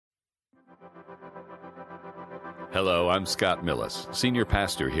Hello, I'm Scott Millis, Senior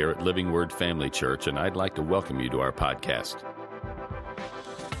Pastor here at Living Word Family Church, and I'd like to welcome you to our podcast.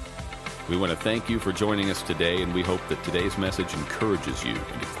 We want to thank you for joining us today, and we hope that today's message encourages you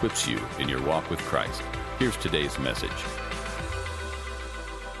and equips you in your walk with Christ. Here's today's message.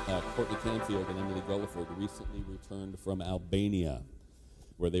 Courtney Canfield and Emily Gulliford recently returned from Albania,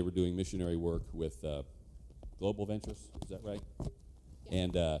 where they were doing missionary work with Global Ventures. Is that right? Yeah.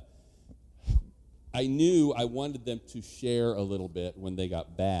 And I knew I wanted them to share a little bit when they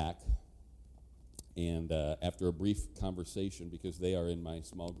got back, and after a brief conversation, because they are in my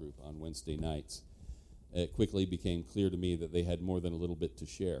small group on Wednesday nights, it quickly became clear to me that they had more than a little bit to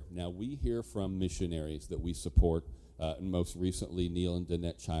share. Now, we hear from missionaries that we support, and most recently, Neil and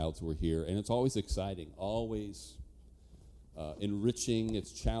Danette Childs were here, and it's always exciting, always enriching.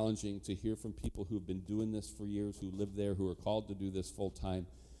 It's challenging to hear from people who've been doing this for years, who live there, who are called to do this full time.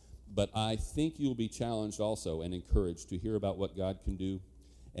 But I think you'll be challenged also and encouraged to hear about what God can do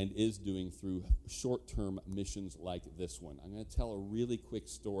and is doing through short-term missions like this one. I'm going to tell a really quick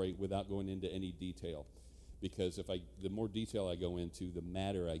story without going into any detail, because the more detail I go into, the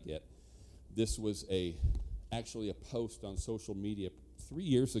madder I get. This was actually a post on social media 3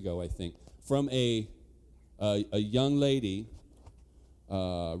 years ago, I think, from a young lady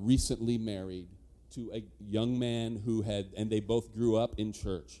recently married to a young man and they both grew up in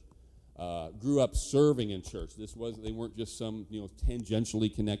church. Grew up serving in church. They weren't just some,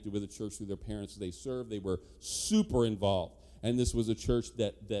 tangentially connected with the church through their parents. They served. They were super involved. And this was a church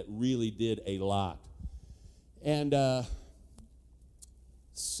that really did a lot. And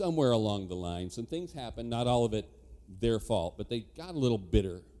somewhere along the line, some things happened, not all of it their fault, but they got a little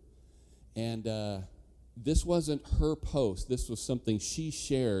bitter. And this wasn't her post. This was something she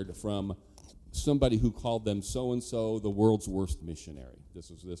shared from somebody who called them so-and-so the world's worst missionary.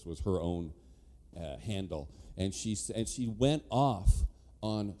 This was her own handle. And she went off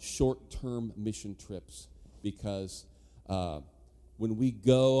on short-term mission trips because when we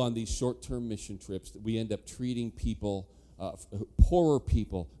go on these short-term mission trips, we end up treating people, poorer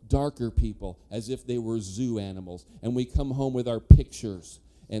people, darker people, as if they were zoo animals. And we come home with our pictures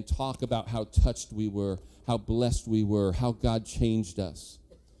and talk about how touched we were, how blessed we were, how God changed us.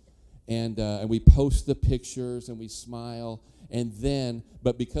 And we post the pictures and we smile. And then,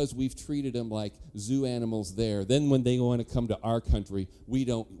 but because we've treated them like zoo animals there, then when they want to come to our country, we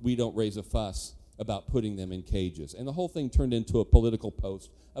don't raise a fuss about putting them in cages. And the whole thing turned into a political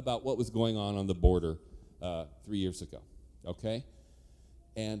post about what was going on the border 3 years ago. Okay?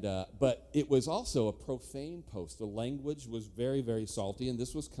 And but it was also a profane post. The language was very, very salty, and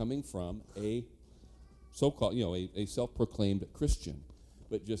this was coming from a so-called, a self-proclaimed Christian,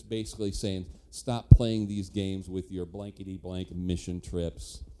 but just basically saying, stop playing these games with your blankety-blank mission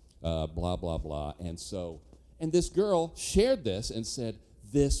trips, blah, blah, blah. And this girl shared this and said,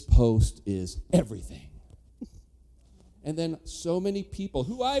 this post is everything. And then so many people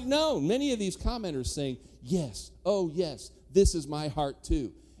who I've known, many of these commenters saying, yes, oh yes, this is my heart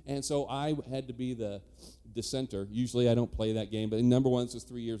too. And so I had to be the dissenter. Usually I don't play that game, but number one, this was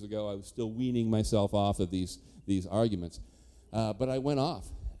 3 years ago. I was still weaning myself off of these arguments. But I went off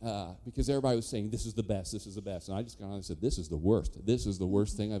because everybody was saying, this is the best, this is the best. And I just got on and said, this is the worst. This is the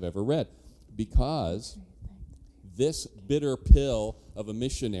worst thing I've ever read. Because this bitter pill of a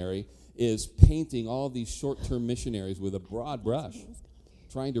missionary is painting all these short-term missionaries with a broad brush,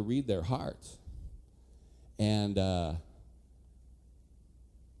 trying to read their hearts. And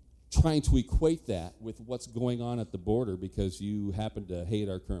trying to equate that with what's going on at the border because you happen to hate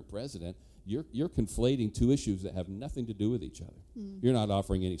our current president. You're conflating two issues that have nothing to do with each other. You're not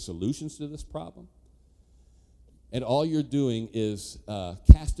offering any solutions to this problem. And all you're doing is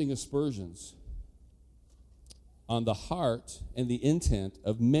casting aspersions on the heart and the intent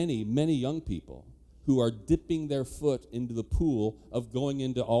of many, many young people who are dipping their foot into the pool of going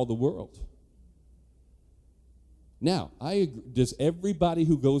into all the world. Now, I agree. Does everybody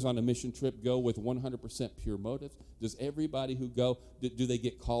who goes on a mission trip go with 100% pure motives? Does everybody who go, do they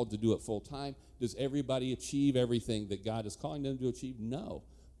get called to do it full time? Does everybody achieve everything that God is calling them to achieve? No.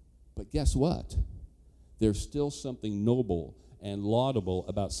 But guess what? There's still something noble and laudable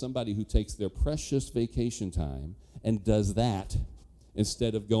about somebody who takes their precious vacation time and does that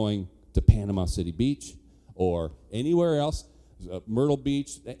instead of going to Panama City Beach or anywhere else. Myrtle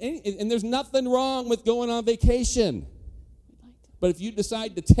Beach, and there's nothing wrong with going on vacation. But if you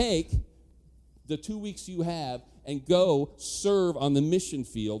decide to take the 2 weeks you have and go serve on the mission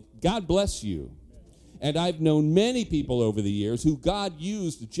field, God bless you. And I've known many people over the years who God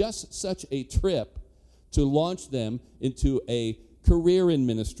used just such a trip to launch them into a career in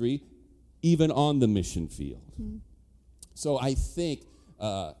ministry, even on the mission field. Mm-hmm. So I think,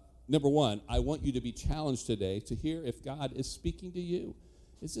 number one, I want you to be challenged today to hear if God is speaking to you.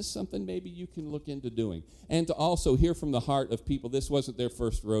 Is this something maybe you can look into doing? And to also hear from the heart of people. This wasn't their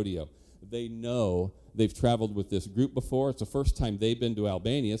first rodeo. They know they've traveled with this group before. It's the first time they've been to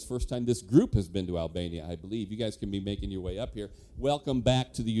Albania. It's the first time this group has been to Albania, I believe. You guys can be making your way up here. Welcome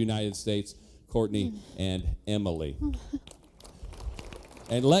back to the United States, Courtney and Emily.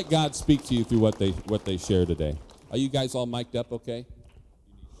 And let God speak to you through what they share today. Are you guys all mic'd up okay?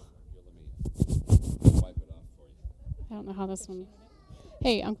 Let me wipe it off for you. I don't know how this one...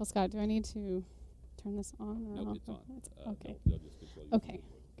 Hey, Uncle Scott, do I need to turn this on? Or Nope, off? it's on. Okay. They'll just control you. Okay,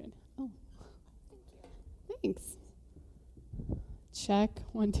 good. Oh, thanks. Check.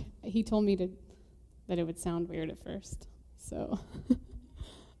 He told me that it would sound weird at first. So,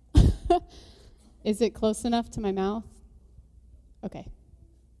 is it close enough to my mouth? Okay.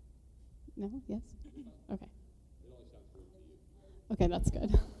 No? Yes? Okay. Okay, that's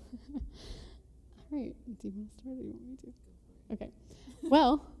good. All right. Do you want to start or do you want me to? Okay.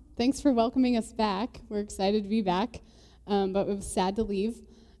 Well, thanks for welcoming us back. We're excited to be back, but it was sad to leave.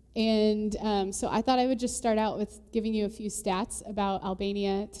 And so I thought I would just start out with giving you a few stats about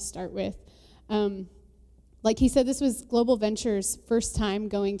Albania to start with. Like he said, this was Global Ventures' first time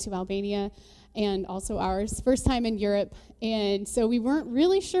going to Albania, and also ours, first time in Europe. And so we weren't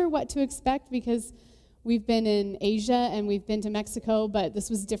really sure what to expect because we've been in Asia and we've been to Mexico, but this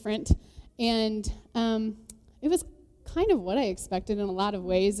was different. And it was kind of what I expected in a lot of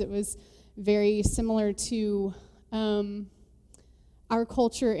ways. It was very similar to our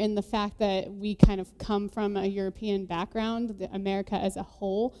culture in the fact that we kind of come from a European background, that America as a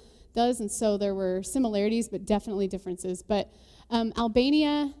whole does, and so there were similarities, but definitely differences. But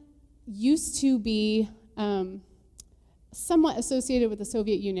Albania used to be somewhat associated with the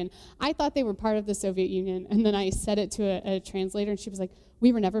Soviet Union. I thought they were part of the Soviet Union, and then I said it to a translator, and she was like,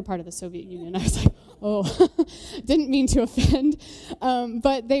 "We were never part of the Soviet Union." I was like, "Oh," didn't mean to offend,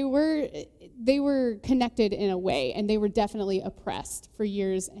 but they were connected in a way, and they were definitely oppressed for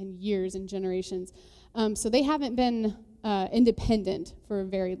years and years and generations. So they haven't been independent for a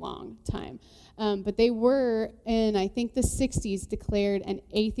very long time, but they were in, I think, the 60s declared an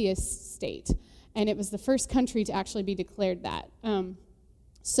atheist state. And it was the first country to actually be declared that.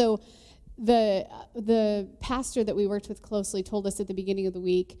 So the pastor that we worked with closely told us at the beginning of the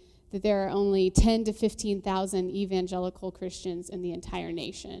week that there are only 10 to 15,000 evangelical Christians in the entire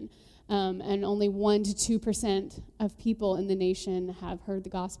nation. And only 1 to 2% of people in the nation have heard the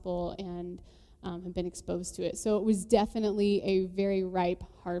gospel and have been exposed to it. So it was definitely a very ripe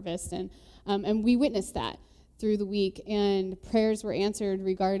harvest. And we witnessed that through the week. And prayers were answered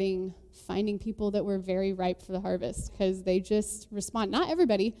regarding finding people that were very ripe for the harvest, because they just respond. Not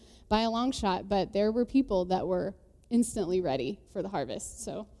everybody by a long shot, but there were people that were instantly ready for the harvest.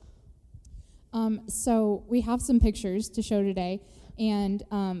 So we have some pictures to show today, and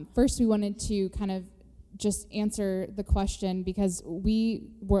first we wanted to kind of just answer the question, because we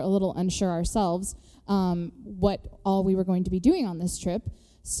were a little unsure ourselves what all we were going to be doing on this trip.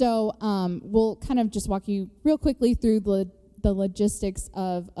 So we'll kind of just walk you real quickly through the logistics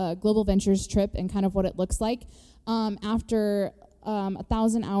of a Global Ventures trip and kind of what it looks like. After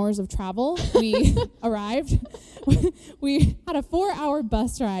 1,000 hours of travel, we arrived. We had a 4-hour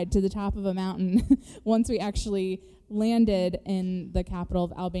bus ride to the top of a mountain once we actually landed in the capital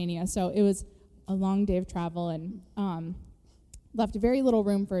of Albania. So it was a long day of travel, and left very little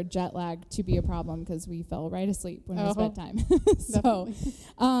room for a jet lag to be a problem, because we fell right asleep when it was bedtime. So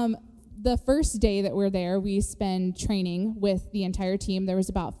the first day that we're there, we spend training with the entire team. There was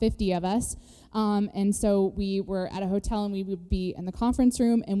about 50 of us. And so we were at a hotel, and we would be in the conference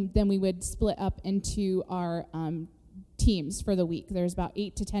room, and then we would split up into our teams for the week. There's about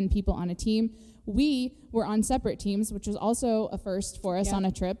 8 to 10 people on a team. We were on separate teams, which was also a first for us on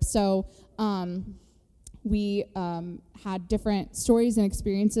a trip. So we had different stories and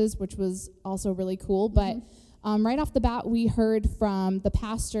experiences, which was also really cool. But right off the bat, we heard from the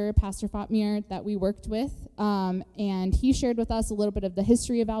Pastor Fatmir, that we worked with, and he shared with us a little bit of the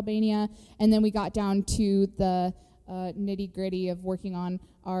history of Albania, and then we got down to the nitty-gritty of working on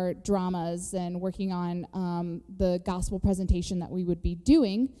our dramas and working on the gospel presentation that we would be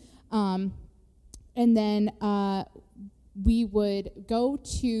doing. And then we would go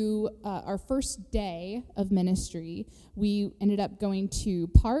to our first day of ministry. We ended up going to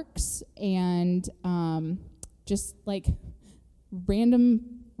parks and just like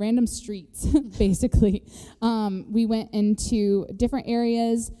random streets, basically. We went into different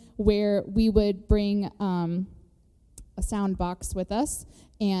areas where we would bring a sound box with us,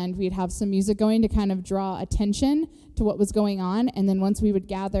 and we'd have some music going to kind of draw attention to what was going on. And then once we would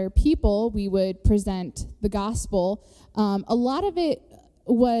gather people, we would present the gospel. A lot of it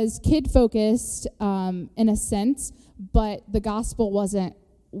was kid-focused in a sense, but the gospel wasn't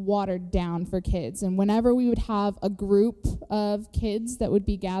watered down for kids. And whenever we would have a group of kids that would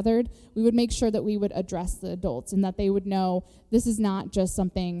be gathered, we would make sure that we would address the adults and that they would know this is not just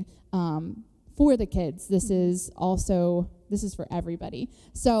something for the kids. This is for everybody.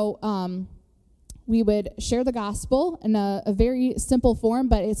 So we would share the gospel in a very simple form,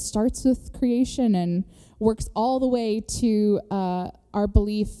 but it starts with creation and works all the way to our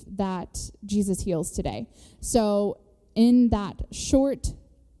belief that Jesus heals today. So in that short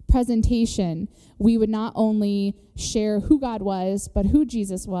presentation, we would not only share who God was, but who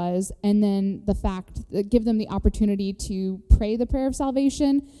Jesus was, and then give them the opportunity to pray the prayer of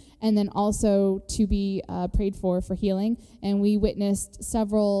salvation, and then also to be prayed for healing. And we witnessed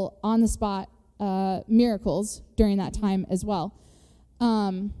several on-the-spot miracles during that time as well.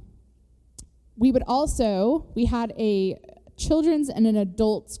 We had a children's and an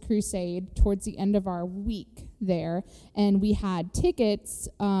adults crusade towards the end of our week there, and we had tickets,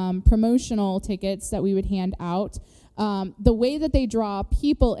 promotional tickets that we would hand out. The way that they draw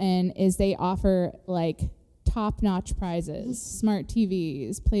people in is they offer like top-notch prizes, smart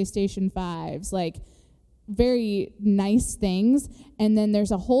TVs, PlayStation 5s, like very nice things. And then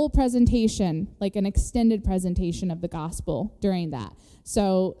there's a whole presentation, like an extended presentation of the gospel during that.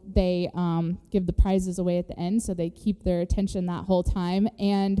 So they give the prizes away at the end, so they keep their attention that whole time.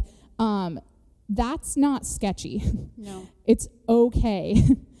 And that's not sketchy. No. It's okay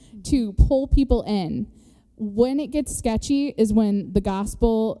to pull people in. When it gets sketchy is when the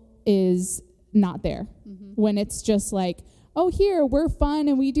gospel is not there. When it's just like, oh, here, we're fun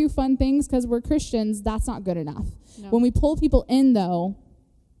and we do fun things because we're Christians, that's not good enough. No. When we pull people in, though,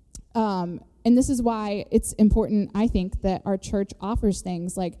 and this is why it's important, I think, that our church offers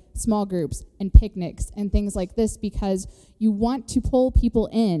things like small groups and picnics and things like this, because you want to pull people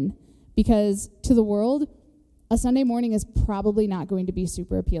in, because to the world, a Sunday morning is probably not going to be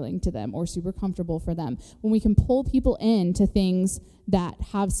super appealing to them or super comfortable for them. When we can pull people into things that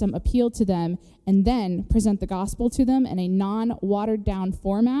have some appeal to them and then present the gospel to them in a non-watered down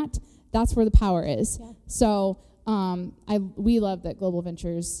format, that's where the power is. Yeah. So we love that Global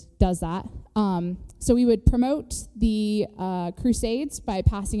Ventures does that. So we would promote the crusades by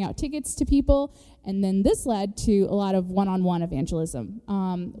passing out tickets to people, and then this led to a lot of one-on-one evangelism,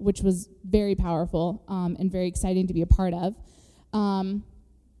 which was very powerful and very exciting to be a part of. And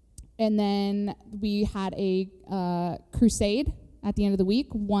then we had a crusade at the end of the week,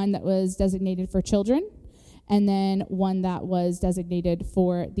 one that was designated for children, and then one that was designated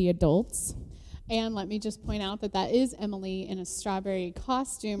for the adults. And let me just point out that is Emily in a strawberry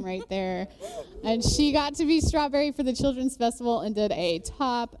costume right there. And she got to be strawberry for the Children's Festival and did a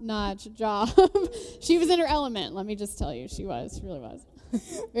top-notch job. She was in her element, let me just tell you. She really was.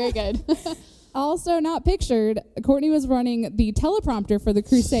 Very good. Also not pictured, Courtney was running the teleprompter for the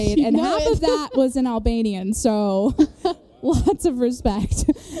crusade, and half of that was in Albanian, so lots of respect.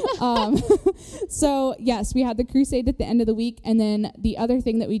 So, yes, we had the crusade at the end of the week, and then the other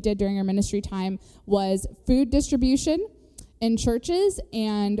thing that we did during our ministry time was food distribution in churches,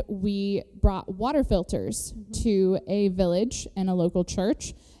 and we brought water filters to a village and a local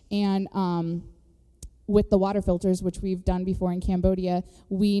church, and with the water filters, which we've done before in Cambodia,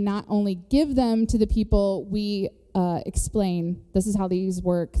 we not only give them to the people, we explain this is how these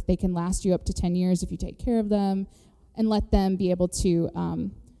work. They can last you up to 10 years if you take care of them, and let them be able to,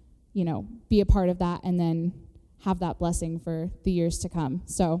 be a part of that and then have that blessing for the years to come.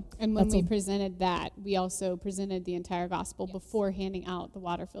 So, and when we presented that, we also presented the entire gospel before handing out the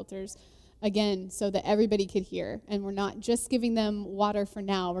water filters. Again, so that everybody could hear. And we're not just giving them water for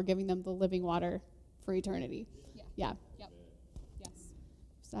now, we're giving them the living water for eternity. Yeah. Yep. Yes.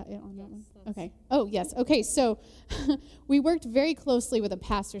 Is that it on that one? Okay. Oh, yes. Okay, so we worked very closely with a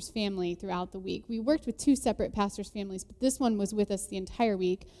pastor's family throughout the week. We worked with two separate pastors' families, but this one was with us the entire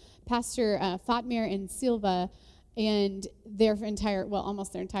week. Pastor Fatmir and Silva and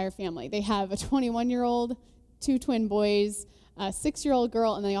almost their entire family. They have a 21-year-old, two twin boys, a 6-year-old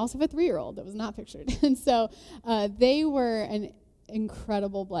girl, and they also have a 3-year-old that was not pictured. And so they were an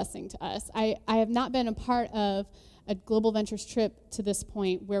incredible blessing to us. I have not been a part of a Global Ventures trip to this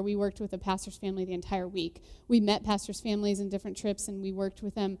point where we worked with a pastor's family the entire week. We met pastors' families in different trips, and we worked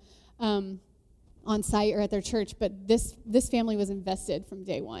with them on site or at their church, but this family was invested from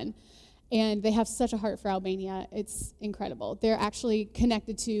day one. And they have such a heart for Albania. It's incredible. They're actually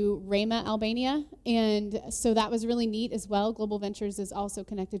connected to Rhema, Albania. And so that was really neat as well. Global Ventures is also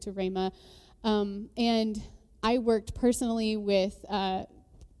connected to Rhema. And I worked personally with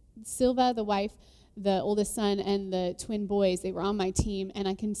Silva, the wife, the oldest son, and the twin boys. They were on my team, and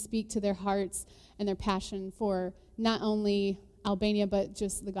I can speak to their hearts and their passion for not only Albania, but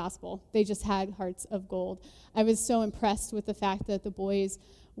just the gospel. They just had hearts of gold. I was so impressed with the fact that the boys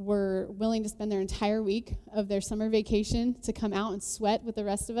were willing to spend their entire week of their summer vacation to come out and sweat with the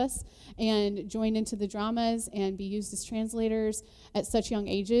rest of us and join into the dramas and be used as translators at such young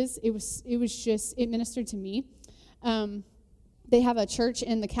ages. It ministered to me. They have a church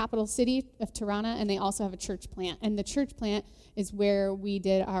in the capital city of Tirana, and they also have a church plant. And the church plant is where we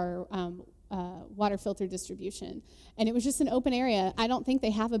did our water filter distribution. And it was just an open area. I don't think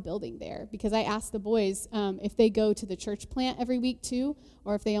they have a building there, because I asked the boys if they go to the church plant every week too,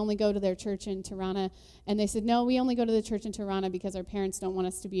 or if they only go to their church in Tirana. And they said, no, we only go to the church in Tirana because our parents don't want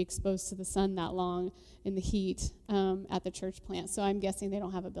us to be exposed to the sun that long in the heat at the church plant. So I'm guessing they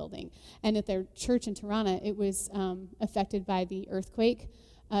don't have a building. And at their church in Tirana, it was affected by the earthquake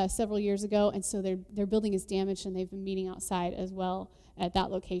several years ago, and so their building is damaged, and they've been meeting outside as well at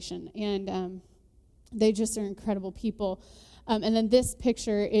that location. And they just are incredible people. And then this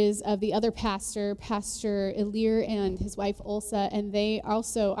picture is of the other pastor, Pastor Ilir, and his wife Olsa, and they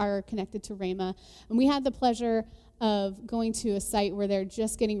also are connected to Rhema. And we had the pleasure of going to a site where they're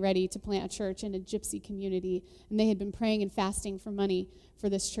just getting ready to plant a church in a gypsy community, and they had been praying and fasting for money for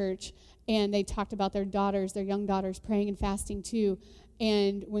this church. And they talked about their daughters, their young daughters, praying and fasting too.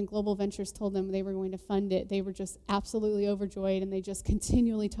 And when Global Ventures told them they were going to fund it, they were just absolutely overjoyed, and they just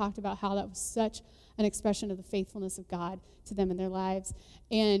continually talked about how that was such an expression of the faithfulness of God to them in their lives.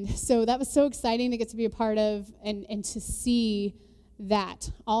 And so that was so exciting to get to be a part of, and to see that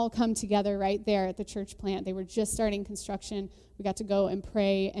all come together right there at the church plant. They were just starting construction. We got to go and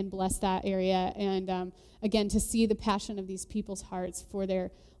pray and bless that area. And again, to see the passion of these people's hearts for their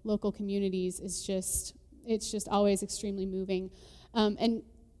local communities is it's just always extremely moving. And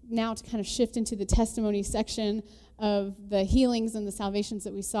now to kind of shift into the testimony section of the healings and the salvations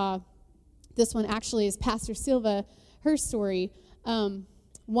that we saw, this one actually is Pastor Silva, her story.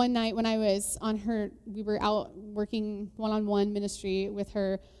 One night when I was we were out working one-on-one ministry with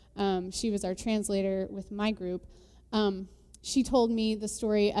her. She was our translator with my group. She told me the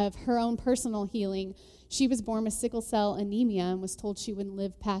story of her own personal healing. She was born with sickle cell anemia and was told she wouldn't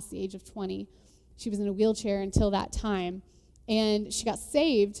live past the age of 20. She was in a wheelchair until that time. And she got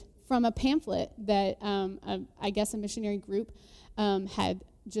saved from a pamphlet that I guess a missionary group had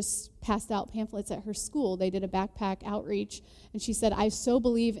just passed out pamphlets at her school. They did a backpack outreach, and she said, I so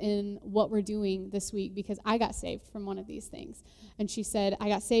believe in what we're doing this week because I got saved from one of these things. And she said, I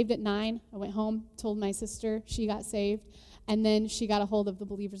got saved at 9. I went home, told my sister, she got saved, and then she got a hold of The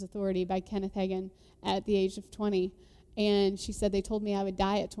Believer's Authority by Kenneth Hagin at the age of 20. And she said, they told me I would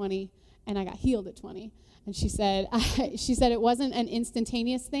die at 20, and I got healed at 20. And she said it wasn't an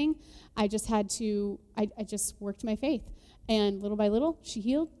instantaneous thing. I just worked my faith. And little by little, she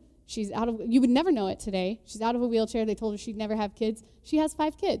healed. She's you would never know it today. She's out of a wheelchair. They told her she'd never have kids. She has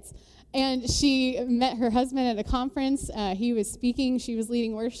 5 kids. And she met her husband at a conference. He was speaking. She was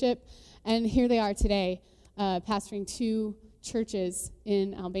leading worship. And here they are today, pastoring 2 churches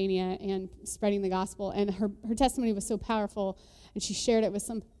in Albania and spreading the gospel. And her testimony was so powerful. And she shared it with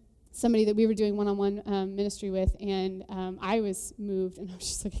somebody that we were doing one-on-one ministry with, and I was moved, and I was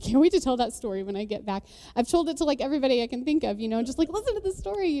just like, I can't wait to tell that story when I get back. I've told it to like everybody I can think of, just like listen to the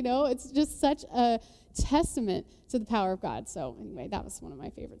story, It's just such a testament to the power of God. So anyway, that was one of my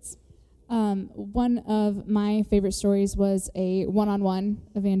favorites. One of my favorite stories was a one-on-one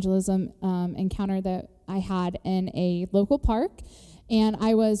evangelism encounter that I had in a local park. And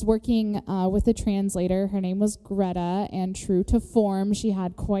I was working with a translator. Her name was Greta, and true to form, she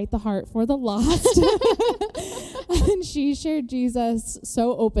had quite the heart for the lost. And she shared Jesus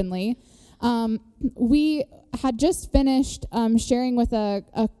so openly. We had just finished sharing with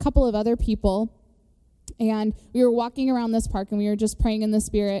a couple of other people, and we were walking around this park, and we were just praying in the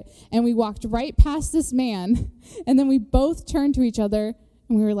Spirit, and we walked right past this man, and then we both turned to each other,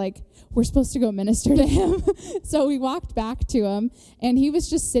 and we were like, we're supposed to go minister to him. So we walked back to him, and he was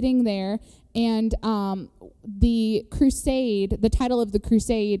just sitting there. And the crusade, the title of the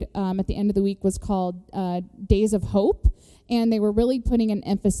crusade at the end of the week was called Days of Hope. And they were really putting an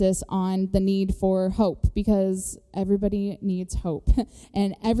emphasis on the need for hope, because everybody needs hope.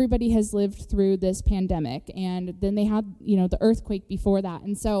 And everybody has lived through this pandemic. And then they had, the earthquake before that.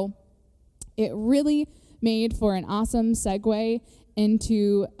 And so it really made for an awesome segue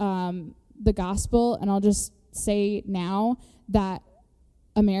into the gospel, and I'll just say now that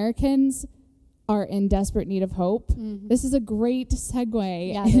Americans are in desperate need of hope. Mm-hmm. This is a great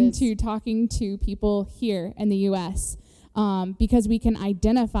segue Yeah, it into talking to people here in the U.S. Because we can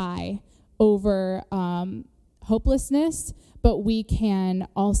identify over hopelessness, but we can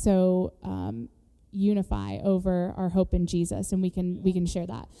also unify over our hope in Jesus, and we can share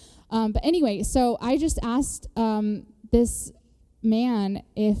that. But anyway, so I just asked this man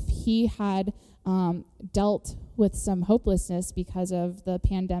if he had dealt with some hopelessness because of the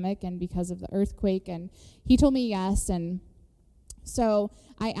pandemic and because of the earthquake, and he told me yes. And so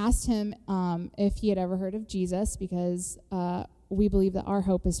I asked him if he had ever heard of Jesus, because we believe that our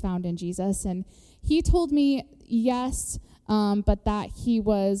hope is found in Jesus, and he told me yes, but that he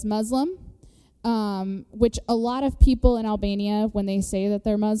was Muslim, which a lot of people in Albania, when they say that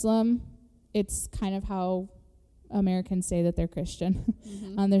they're Muslim, it's kind of how Americans say that they're Christian.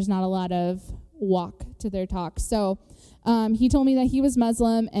 Mm-hmm. There's not a lot of walk to their talk. So he told me that he was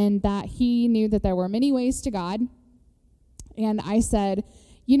Muslim and that he knew that there were many ways to God. And I said,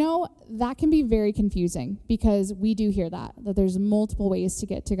 that can be very confusing, because we do hear that there's multiple ways to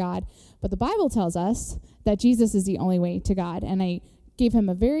get to God. But the Bible tells us that Jesus is the only way to God. And I gave him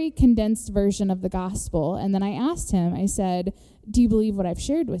a very condensed version of the gospel. And then I asked him, I said, do you believe what I've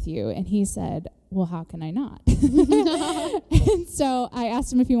shared with you? And he said, well, how can I not? And so I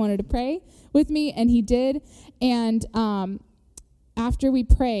asked him if he wanted to pray with me, and he did. And after we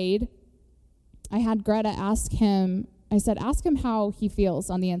prayed, I had Greta ask him how he feels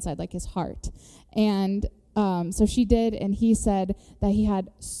on the inside, like his heart. And so she did, and he said that he had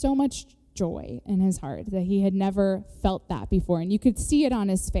so much joy in his heart, that he had never felt that before. And you could see it on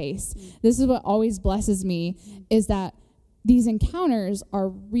his face. This is what always blesses me, is that these encounters are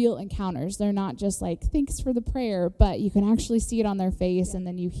real encounters. They're not just like, thanks for the prayer, but you can actually see it on their face, and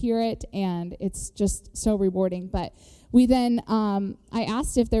then you hear it, and it's just so rewarding. But we then, I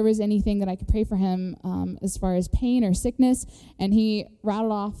asked if there was anything that I could pray for him as far as pain or sickness, and he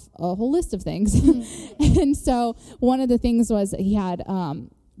rattled off a whole list of things. And so one of the things was that he had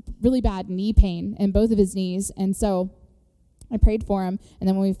really bad knee pain in both of his knees. And so I prayed for him, and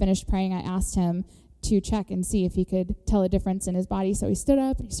then when we finished praying, I asked him to check and see if he could tell a difference in his body. So he stood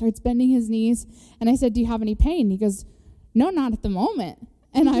up and he starts bending his knees. And I said, do you have any pain? He goes, no, not at the moment.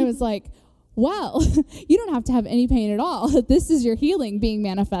 And I was like, well, you don't have to have any pain at all. This is your healing being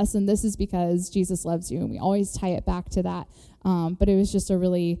manifest, and this is because Jesus loves you. And we always tie it back to that. But it was just a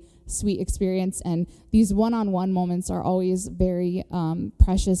really sweet experience. And these one-on-one moments are always very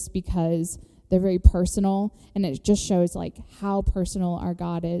precious, because they're very personal, and it just shows like how personal our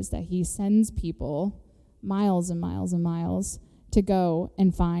God is, that he sends people miles and miles and miles to go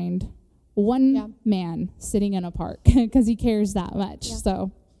and find one man sitting in a park, because he cares that much. Yeah.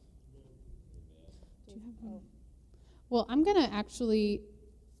 So. Well, I'm going to actually,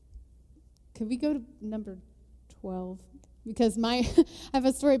 could we go to number 12? Because I have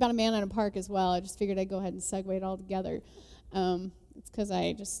a story about a man in a park as well. I just figured I'd go ahead and segue it all together. It's because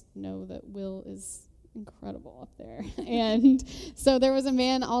I just know that Will is incredible up there. And so there was a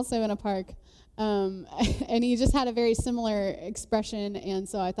man also in a park, and he just had a very similar expression, and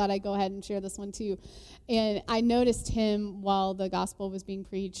so I thought I'd go ahead and share this one too. And I noticed him while the gospel was being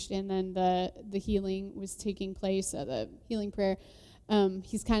preached, and then the healing was taking place, the healing prayer.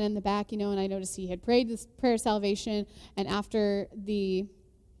 He's kind of in the back, and I noticed he had prayed this prayer of salvation, and after the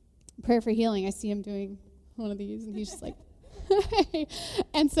prayer for healing, I see him doing one of these, and he's just like,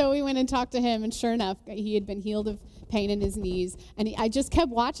 and so we went and talked to him, and sure enough, he had been healed of pain in his knees. And I just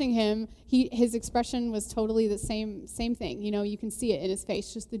kept watching him. His expression was totally the same thing. You can see it in his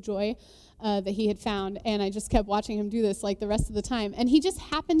face, just the joy that he had found. And I just kept watching him do this like the rest of the time. And he just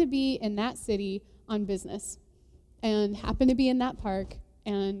happened to be in that city on business, and happened to be in that park,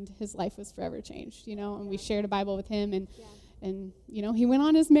 and his life was forever changed. And we shared a Bible with him, and he went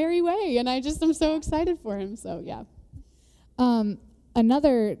on his merry way. And I just am so excited for him. So yeah.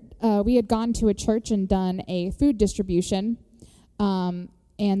 We had gone to a church and done a food distribution, and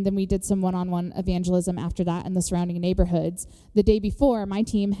then we did some one-on-one evangelism after that in the surrounding neighborhoods. The day before, my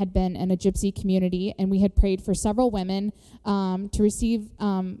team had been in a gypsy community, and we had prayed for several women to receive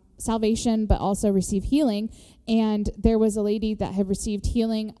salvation, but also receive healing. And there was a lady that had received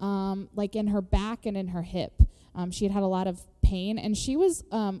healing, like in her back and in her hip. She had a lot of pain, and she was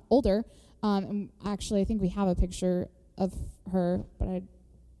older. And actually, I think we have a picture of her, but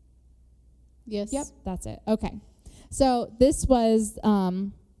Yes. Yep, that's it. Okay. So this was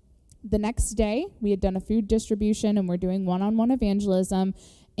the next day. We had done a food distribution, and we're doing one-on-one evangelism.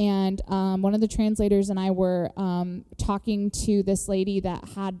 And one of the translators and I were talking to this lady that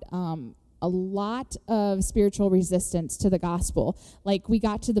had a lot of spiritual resistance to the gospel. Like, we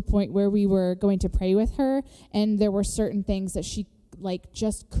got to the point where we were going to pray with her, and there were certain things that she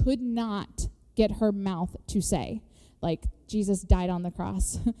just could not get her mouth to say. Like, Jesus died on the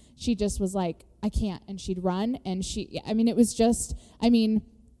cross. She just was like, I can't. And she'd run, and it was just,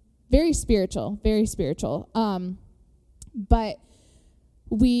 very spiritual, very spiritual. But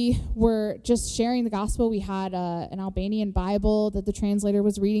we were just sharing the gospel. We had an Albanian Bible that the translator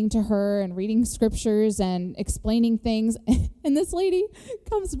was reading to her and reading scriptures and explaining things. And this lady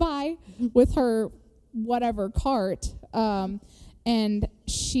comes by with her whatever cart, and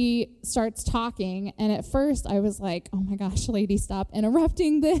she starts talking. And at first I was like, oh my gosh, lady, stop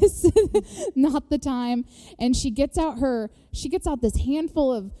interrupting this. Not the time. And she gets out this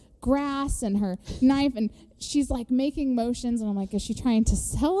handful of grass and her knife, and she's like making motions, and I'm like, is she trying to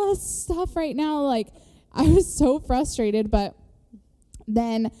sell us stuff right now? Like, I was so frustrated. But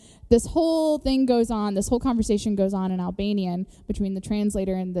then this whole conversation goes on in Albanian between the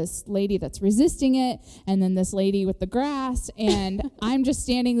translator and this lady that's resisting it, and then this lady with the grass, and I'm just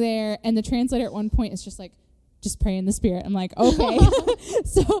standing there, and the translator at one point is just like, just pray in the Spirit. I'm like, okay.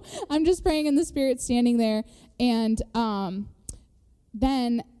 So I'm just praying in the Spirit, standing there, and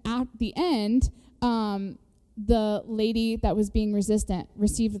then at the end, the lady that was being resistant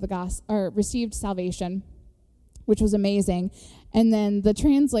received received salvation, which was amazing. And then the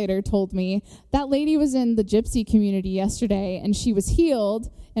translator told me that lady was in the gypsy community yesterday, and she was healed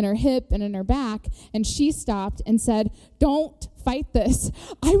in her hip and in her back, and she stopped and said, don't fight this.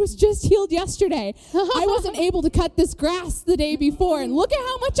 I was just healed yesterday. I wasn't able to cut this grass the day before, and look at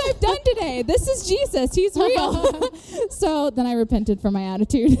how much I've done today. This is Jesus. He's real. So then I repented for my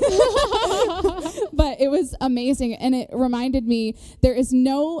attitude. But it was amazing, and it reminded me there is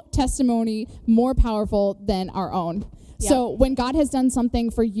no testimony more powerful than our own. Yeah. So when God has done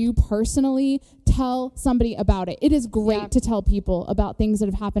something for you personally, tell somebody about it. It is great to tell people about things that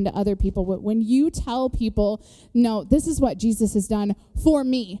have happened to other people. But when you tell people, no, this is what Jesus has done for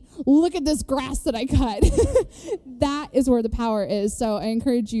me. Look at this grass that I cut. That is where the power is. So I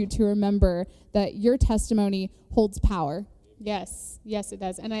encourage you to remember that your testimony holds power. Yes, it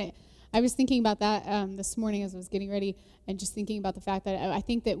does. And I was thinking about that this morning as I was getting ready, and just thinking about the fact that I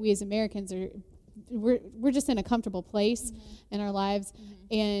think that we as Americans we're just in a comfortable place in our lives,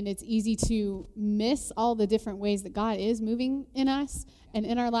 and it's easy to miss all the different ways that God is moving in us and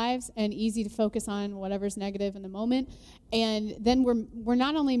in our lives, and easy to focus on whatever's negative in the moment. And then we're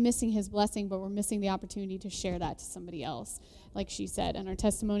not only missing his blessing, but we're missing the opportunity to share that to somebody else, like she said. And our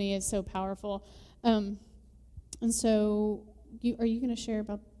testimony is so powerful. And so are you going to share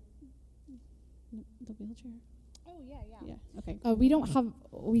about the wheelchair? Oh, yeah. Yeah, okay.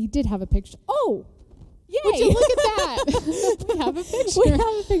 We did have a picture. Oh, yay. Would you look at that? We have a picture. We have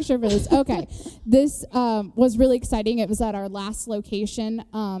a picture for this. Okay. This was really exciting. It was at our last location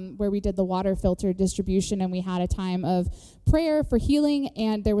where we did the water filter distribution, and we had a time of prayer for healing,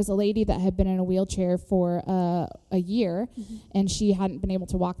 and there was a lady that had been in a wheelchair for a year, and she hadn't been able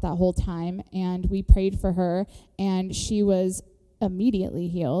to walk that whole time, and we prayed for her, and she was immediately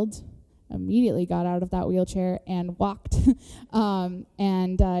healed. Immediately got out of that wheelchair and walked, and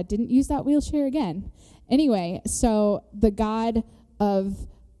didn't use that wheelchair again. Anyway, so the God of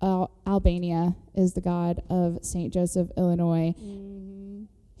Albania is the God of St. Joseph, Illinois.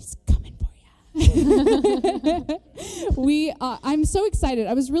 He's coming for you. I'm so excited.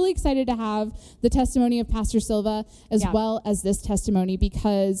 I was really excited to have the testimony of Pastor Silva as well as this testimony,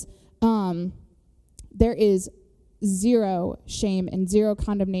 because there is zero shame and zero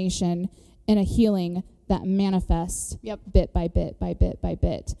condemnation in a healing that manifests bit by bit by bit by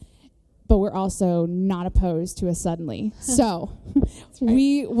bit. But we're also not opposed to a suddenly. So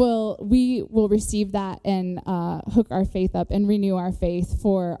we will receive that and hook our faith up and renew our faith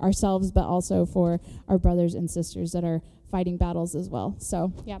for ourselves, but also for our brothers and sisters that are fighting battles as well.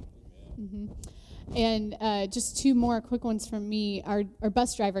 So And just two more quick ones from me. Our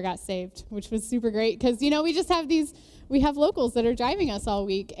bus driver got saved, which was super great, because we just have we have locals that are driving us all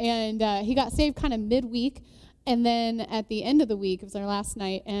week, and he got saved kind of midweek, and then at the end of the week, it was our last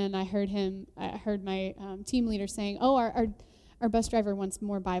night, and I heard my team leader saying, "Oh, our bus driver wants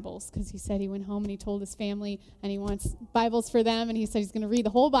more Bibles," because he said he went home and he told his family, and he wants Bibles for them, and he said he's going to read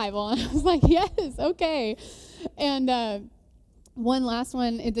the whole Bible, and I was like, "Yes, okay," and. One last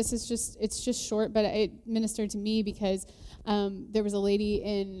one, it's just short, but it ministered to me because there was a lady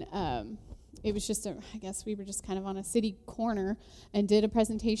in it was just I guess we were just kind of on a city corner and did a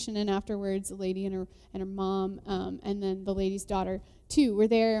presentation, and afterwards a lady and her mom and then the lady's daughter too were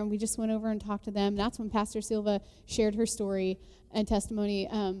there, and we just went over and talked to them. That's when Pastor Silva shared her story and testimony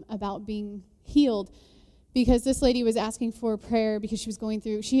about being healed, because this lady was asking for prayer because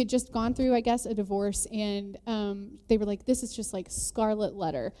she had just gone through, I guess, a divorce, and they were like, this is just like scarlet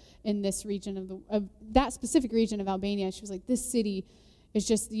letter in this region of that specific region of Albania. She was like, this city is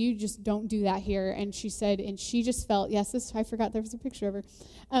just, you just don't do that here. And she said, and she just felt, I forgot there was a picture of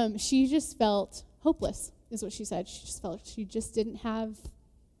her. She just felt hopeless, is what she said. She just felt she just didn't have,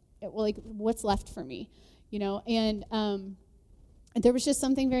 what's left for me, and there was just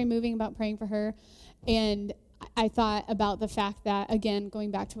something very moving about praying for her. And I thought about the fact that, again,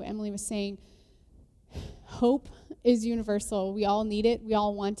 going back to what Emily was saying, hope is universal. We all need it. We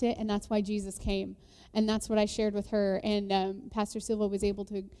all want it. And that's why Jesus came. And that's what I shared with her. And Pastor Silva was able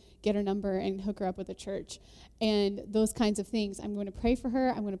to get her number and hook her up with a church. And those kinds of things. I'm going to pray for her.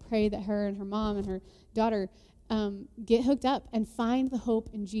 I'm going to pray that her and her mom and her daughter get hooked up and find the hope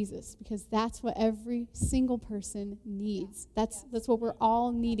in Jesus, because that's what every single person needs. That's what we're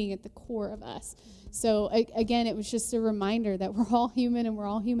all needing at the core of us. So again, it was just a reminder that we're all human, and we're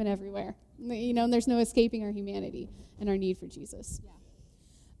all human everywhere. And there's no escaping our humanity and our need for Jesus.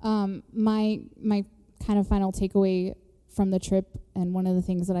 My kind of final takeaway from the trip, and one of the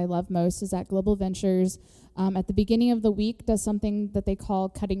things that I love most, is that Global Ventures at the beginning of the week does something that they call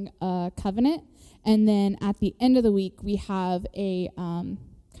cutting a covenant. And then at the end of the week, we have a kind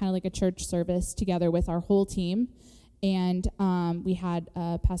of like a church service together with our whole team. And we had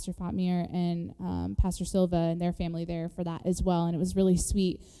Pastor Fatmir and Pastor Silva and their family there for that as well. And it was really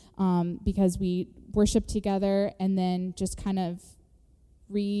sweet because we worshiped together and then just kind of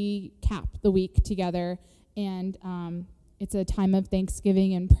recap the week together. And it's a time of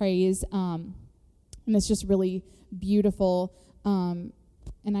thanksgiving and praise. And it's just really beautiful.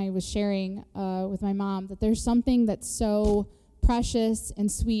 And I was sharing with my mom that there's something that's so precious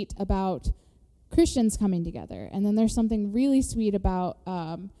and sweet about Christians coming together. And then there's something really sweet about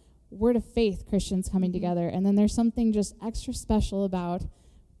Word of Faith Christians coming together. And then there's something just extra special about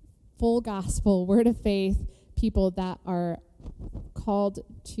full gospel, Word of Faith people that are called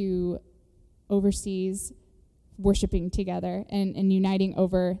to overseas worshiping together and uniting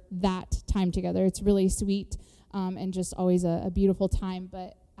over that time together. It's really sweet. And just always a beautiful time.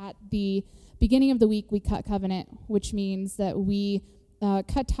 But at the beginning of the week, we cut covenant, which means that we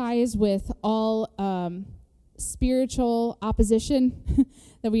cut ties with all spiritual opposition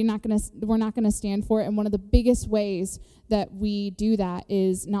that we're not gonna stand for. And one of the biggest ways that we do that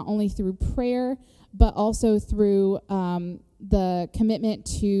is not only through prayer, but also through the commitment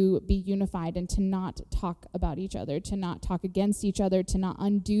to be unified and to not talk about each other, to not talk against each other, to not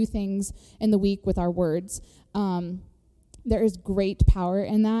undo things in the week with our words. There is great power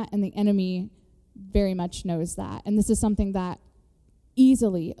in that, and the enemy very much knows that. And this is something that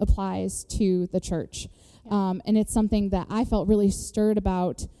easily applies to the church. And it's something that I felt really stirred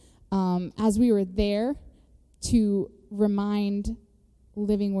about as we were there to remind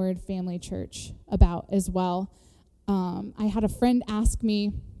Living Word Family Church about as well. I had a friend ask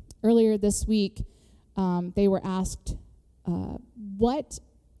me earlier this week, they were asked, what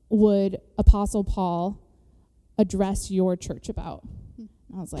would Apostle Paul address your church about? And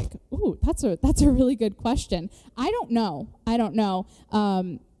I was like, ooh, that's a really good question. I don't know.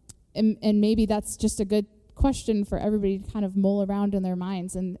 And maybe that's just a good question for everybody to kind of mull around in their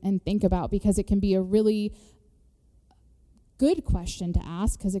minds and think about, because it can be a really good question to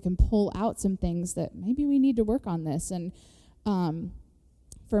ask, because it can pull out some things that maybe we need to work on this. And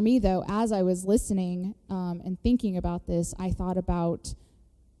for me, though, as I was listening and thinking about this, I thought about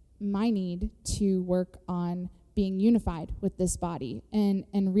my need to work on being unified with this body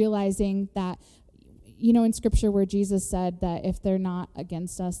and realizing that, in Scripture where Jesus said that if they're not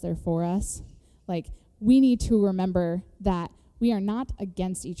against us, they're for us, like, we need to remember that we are not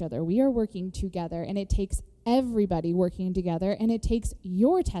against each other. We are working together, and it takes everybody working together, and it takes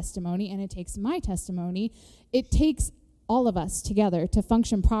your testimony, and it takes my testimony. It takes all of us together to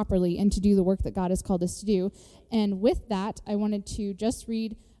function properly and to do the work that God has called us to do. And with that, I wanted to just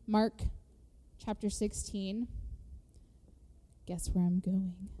read Mark chapter 16. Guess where I'm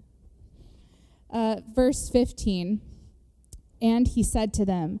going. Verse 15. And he said to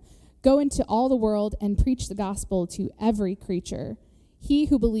them, "Go into all the world and preach the gospel to every creature. He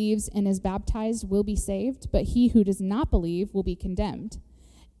who believes and is baptized will be saved, but he who does not believe will be condemned.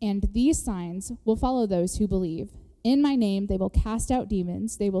 And these signs will follow those who believe. In my name they will cast out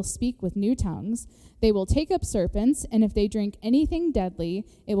demons, they will speak with new tongues, they will take up serpents, and if they drink anything deadly,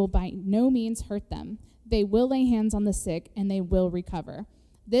 it will by no means hurt them. They will lay hands on the sick, and they will recover.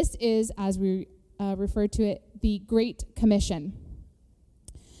 This is, as we refer to it, the Great Commission.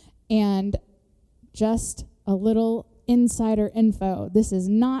 And just a little insider info. This is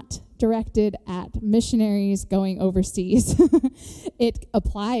not directed at missionaries going overseas. It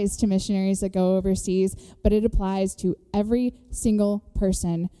applies to missionaries that go overseas, but it applies to every single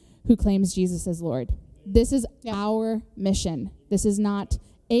person who claims Jesus as Lord. This is our mission. This is not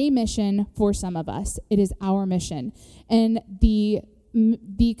a mission for some of us. It is our mission. And the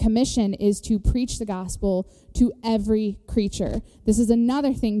commission is to preach the gospel to every creature. This is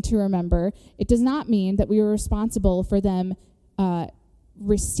another thing to remember. It does not mean that we are responsible for them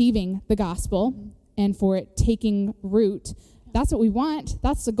receiving the gospel and for it taking root. That's what we want.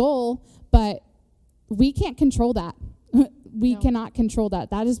 That's the goal. But we can't control that. We cannot control that.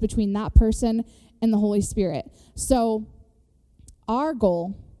 That is between that person and the Holy Spirit. So our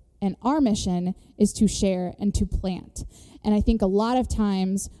goal and our mission is to share and to plant. And I think a lot of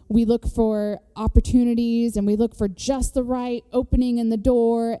times we look for opportunities and we look for just the right opening in the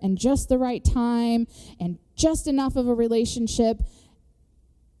door and just the right time and just enough of a relationship.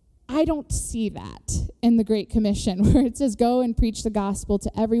 I don't see that in the Great Commission where it says go and preach the gospel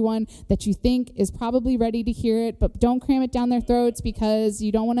to everyone that you think is probably ready to hear it, but don't cram it down their throats because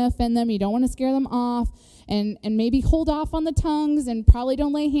you don't want to offend them, you don't want to scare them off, and maybe hold off on the tongues and probably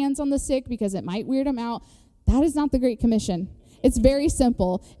don't lay hands on the sick because it might weird them out. That is not the Great Commission. It's very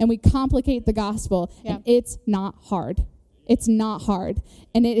simple, and we complicate the gospel, and it's not hard. It's not hard,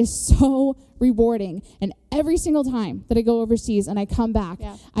 and it is so rewarding. And every single time that I go overseas and I come back,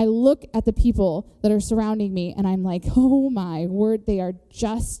 I look at the people that are surrounding me, and I'm like, oh my word, they are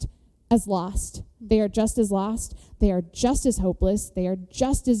just as lost. They are just as lost. They are just as hopeless. They are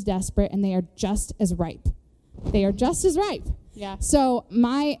just as desperate, and they are just as ripe. They are just as ripe. Yeah. So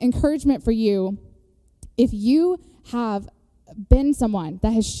my encouragement for you, if you have been someone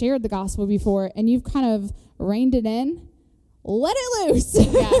that has shared the gospel before and you've kind of reined it in, let it loose.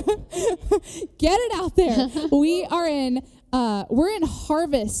 Get it out there. We're in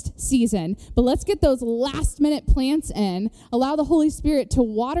harvest season, but let's get those last minute plants in, allow the Holy Spirit to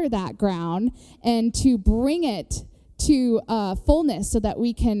water that ground and to bring it to fullness so that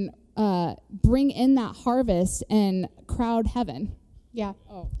we can bring in that harvest and crowd heaven. Yeah.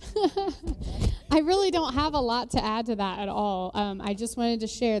 Oh. I really don't have a lot to add to that at all. I just wanted to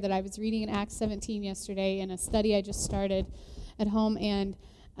share that I was reading in Acts 17 yesterday in a study I just started at home, and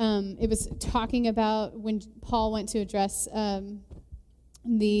it was talking about when Paul went to address the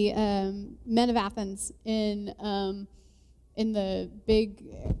men of Athens in the big,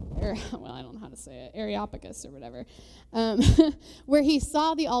 well, I don't know how to say it, Areopagus or whatever, where he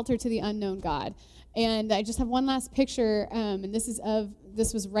saw the altar to the unknown God. And I just have one last picture, and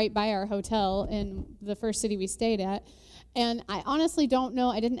this was right by our hotel in the first city we stayed at. And I honestly don't know.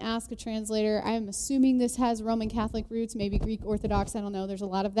 I didn't ask a translator. I'm assuming this has Roman Catholic roots, maybe Greek Orthodox. I don't know. There's a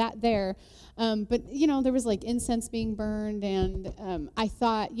lot of that there. But, there was like incense being burned. And I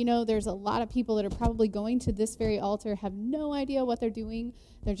thought, there's a lot of people that are probably going to this very altar, have no idea what they're doing.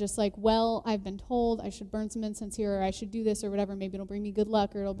 They're just like, well, I've been told I should burn some incense here, or I should do this or whatever. Maybe it'll bring me good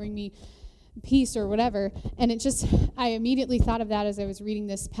luck, or it'll bring me peace or whatever. And I immediately thought of that as I was reading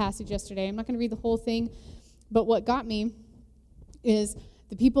this passage yesterday. I'm not going to read the whole thing, but what got me is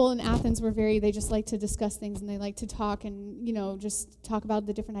the people in Athens they just like to discuss things, and they like to talk and, just talk about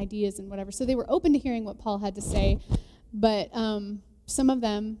the different ideas and whatever. So they were open to hearing what Paul had to say, but some of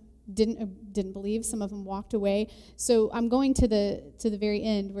them didn't believe. Some of them walked away. So I'm going to the very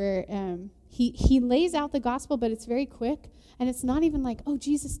end where he lays out the gospel, but it's very quick. And it's not even like, oh,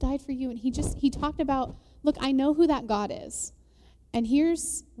 Jesus died for you. And he talked about, look, I know who that God is. And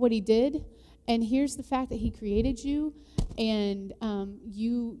here's what he did. And here's the fact that he created you. And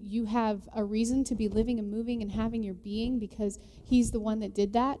you have a reason to be living and moving and having your being because he's the one that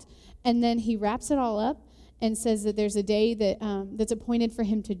did that. And then he wraps it all up and says that there's a day that's appointed for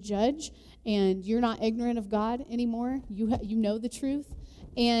him to judge. And you're not ignorant of God anymore. You know the truth.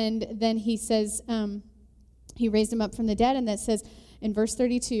 And then he says... he raised him up from the dead, and that says in verse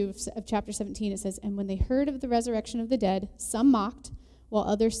 32 of chapter 17, it says, and when they heard of the resurrection of the dead, some mocked, while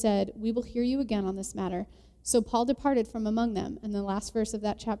others said, we will hear you again on this matter. So Paul departed from among them. And the last verse of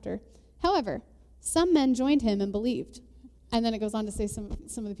that chapter, however, some men joined him and believed. And then it goes on to say some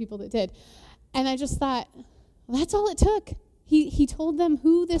of the people that did. And I just thought, well, that's all it took. He told them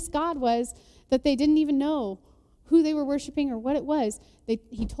who this God was that they didn't even know who they were worshiping or what it was.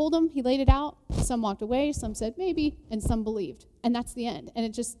 He told them, he laid it out. Some walked away, some said maybe, and some believed. And that's the end. And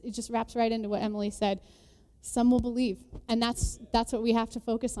it just wraps right into what Emily said. Some will believe. And that's what we have to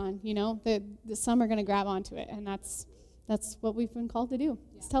focus on, you know. The some are going to grab onto it, and that's what we've been called to do.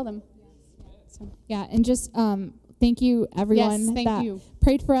 Just tell them. So. Yeah, and just thank you, everyone that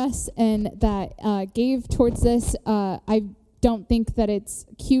prayed for us and that gave towards this. I don't think that it's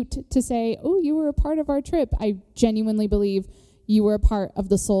cute to say, oh, you were a part of our trip. I genuinely believe you were a part of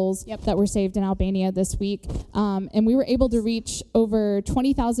the souls that were saved in Albania this week. And we were able to reach over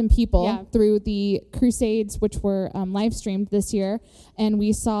 20,000 people through the crusades, which were live streamed this year. And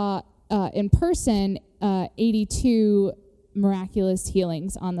we saw in person 82 miraculous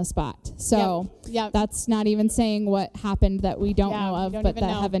healings on the spot. So that's not even saying what happened that we don't know of, but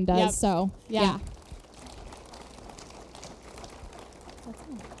that heaven does. So yeah.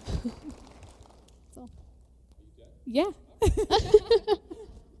 Yeah.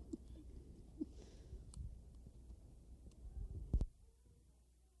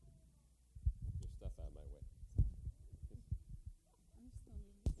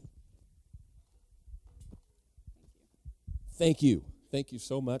 Thank you. Thank you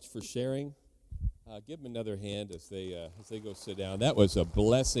so much for sharing. Give them another hand as they go sit down. That was a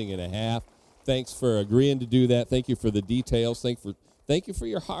blessing and a half. Thanks for agreeing to do that. Thank you for the details. Thank you for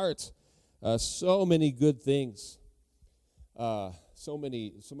your hearts. So many good things. So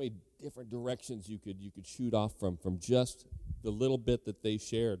many different directions you could shoot off from just the little bit that they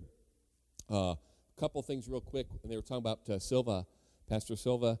shared. A couple things real quick. When they were talking about Pastor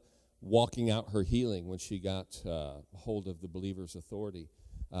Silva, walking out her healing when she got hold of the believer's authority.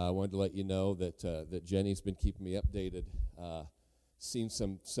 I wanted to let you know that Jenny's been keeping me updated. Seen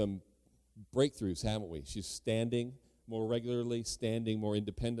some breakthroughs, haven't we? She's standing more regularly, standing more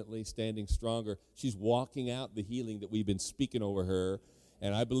independently, standing stronger. She's walking out the healing that we've been speaking over her.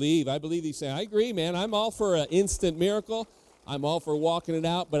 And I believe he's saying, I agree, man. I'm all for an instant miracle. I'm all for walking it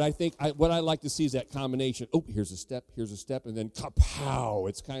out. But I think what I like to see is that combination. Oh, here's a step, and then kapow.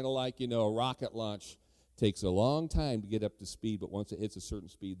 It's kind of like, a rocket launch. Takes a long time to get up to speed, but once it hits a certain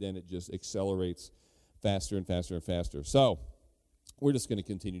speed, then it just accelerates faster and faster and faster. So we're just going to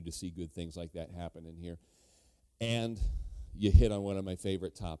continue to see good things like that happen in here. And you hit on one of my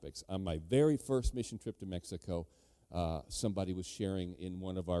favorite topics. On my very first mission trip to Mexico, somebody was sharing in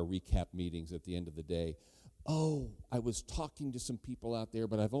one of our recap meetings at the end of the day, I was talking to some people out there,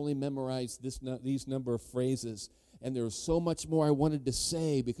 but I've only memorized these number of phrases, and there was so much more I wanted to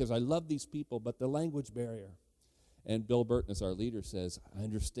say because I love these people, but the language barrier. And Bill Burton, as our leader, says, I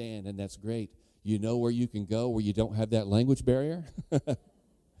understand, and that's great. You know where you can go where you don't have that language barrier?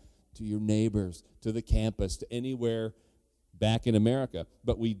 To your neighbors, to the campus, to anywhere back in America.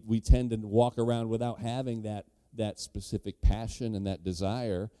 But we tend to walk around without having that specific passion and that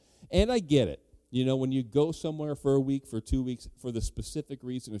desire. And I get it. When you go somewhere for a week, for 2 weeks, for the specific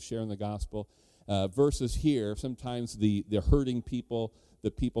reason of sharing the gospel, versus here, sometimes the hurting people,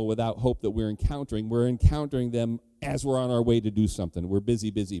 the people without hope that we're encountering them as we're on our way to do something. We're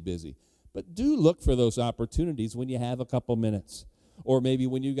busy. But do look for those opportunities when you have a couple minutes. Or maybe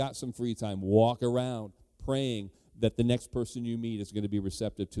when you got some free time, walk around praying that the next person you meet is going to be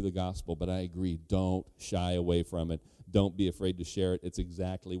receptive to the gospel. But I agree, don't shy away from it. Don't be afraid to share it. It's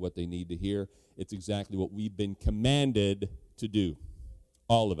exactly what they need to hear. It's exactly what we've been commanded to do.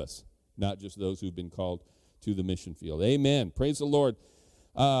 All of us, not just those who've been called to the mission field. Amen. Praise the Lord.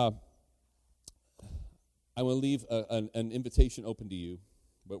 I want to leave an invitation open to you,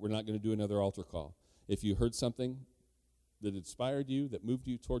 but we're not going to do another altar call. If you heard something that inspired you, that moved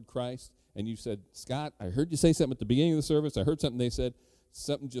you toward Christ, and you said, Scott, I heard you say something at the beginning of the service. I heard something they said.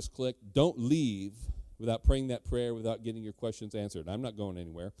 Something just clicked. Don't leave without praying that prayer, without getting your questions answered. I'm not going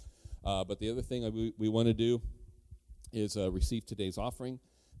anywhere. But the other thing we want to do is receive today's offering.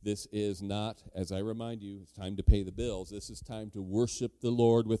 This is not, as I remind you, it's time to pay the bills. This is time to worship the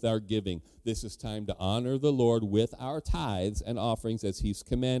Lord with our giving. This is time to honor the Lord with our tithes and offerings as He's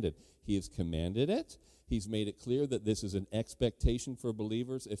commanded. He has commanded it. He's made it clear that this is an expectation for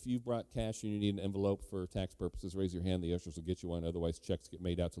believers. If you've brought cash and you need an envelope for tax purposes, raise your hand. The ushers will get you one. Otherwise, checks get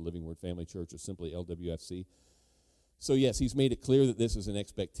made out to Living Word Family Church or simply LWFC. So, yes, He's made it clear that this is an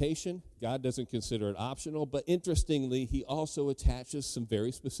expectation. God doesn't consider it optional. But interestingly, He also attaches some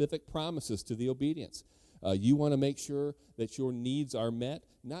very specific promises to the obedience. You want to make sure that your needs are met,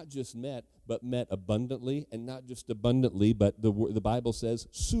 not just met, but met abundantly. And not just abundantly, but the Bible says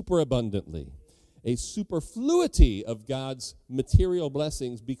super abundantly. a superfluity of God's material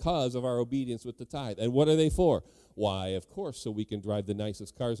blessings because of our obedience with the tithe. And what are they for? Why, of course, so we can drive the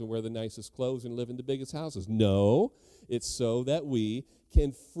nicest cars and wear the nicest clothes and live in the biggest houses. No, it's so that we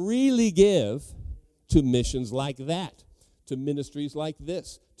can freely give to missions like that, to ministries like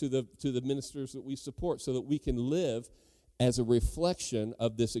this, to the ministers that we support, so that we can live as a reflection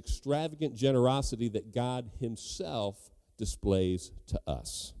of this extravagant generosity that God himself displays to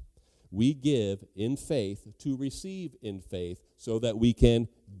us. We give in faith to receive in faith so that we can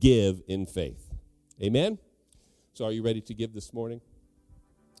give in faith. Amen? So are you ready to give this morning?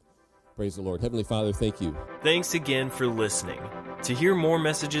 Praise the Lord. Heavenly Father, thank you. Thanks again for listening. To hear more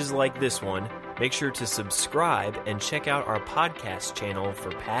messages like this one, make sure to subscribe and check out our podcast channel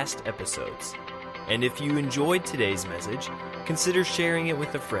for past episodes. And if you enjoyed today's message, consider sharing it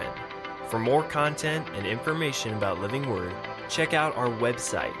with a friend. For more content and information about Living Word, check out our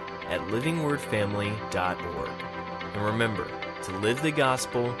website at livingwordfamily.org. And remember to live the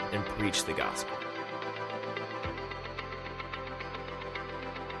gospel and preach the gospel.